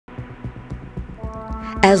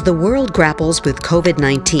As the world grapples with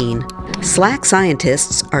COVID-19, SLAC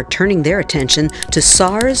scientists are turning their attention to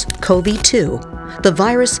SARS-CoV-2, the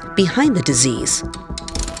virus behind the disease.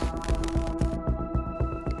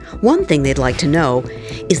 One thing they'd like to know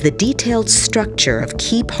is the detailed structure of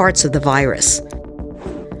key parts of the virus.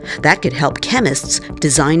 That could help chemists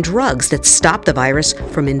design drugs that stop the virus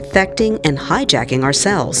from infecting and hijacking our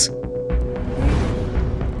cells.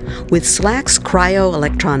 With SLAC's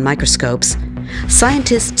cryo-electron microscopes,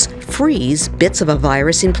 scientists freeze bits of a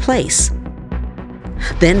virus in place,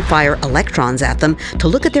 then fire electrons at them to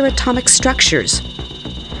look at their atomic structures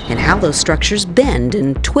and how those structures bend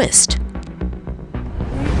and twist.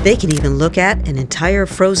 They can even look at an entire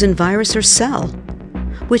frozen virus or cell,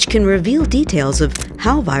 which can reveal details of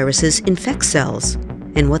how viruses infect cells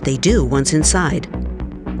and what they do once inside.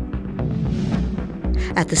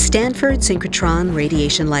 At the Stanford Synchrotron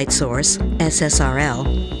Radiation Light Source,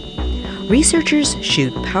 SSRL, researchers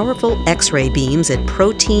shoot powerful X-ray beams at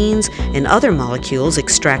proteins and other molecules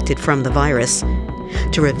extracted from the virus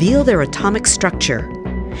to reveal their atomic structure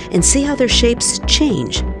and see how their shapes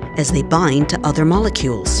change as they bind to other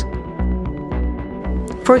molecules.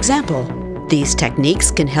 For example, these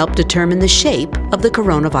techniques can help determine the shape of the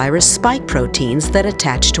coronavirus spike proteins that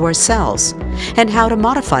attach to our cells and how to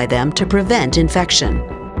modify them to prevent infection.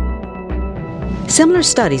 Similar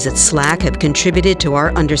studies at SLAC have contributed to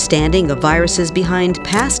our understanding of viruses behind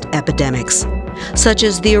past epidemics, such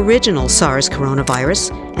as the original SARS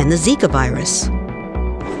coronavirus and the Zika virus.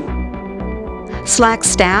 SLAC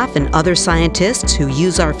staff and other scientists who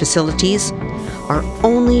use our facilities are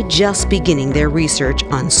only just beginning their research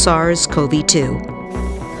on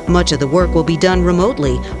SARS-CoV-2. Much of the work will be done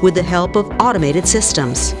remotely with the help of automated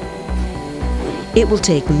systems. It will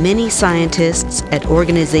take many scientists at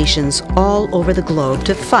organizations all over the globe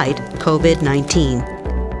to fight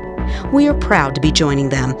COVID-19. We are proud to be joining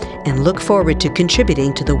them and look forward to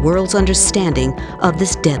contributing to the world's understanding of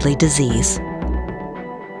this deadly disease.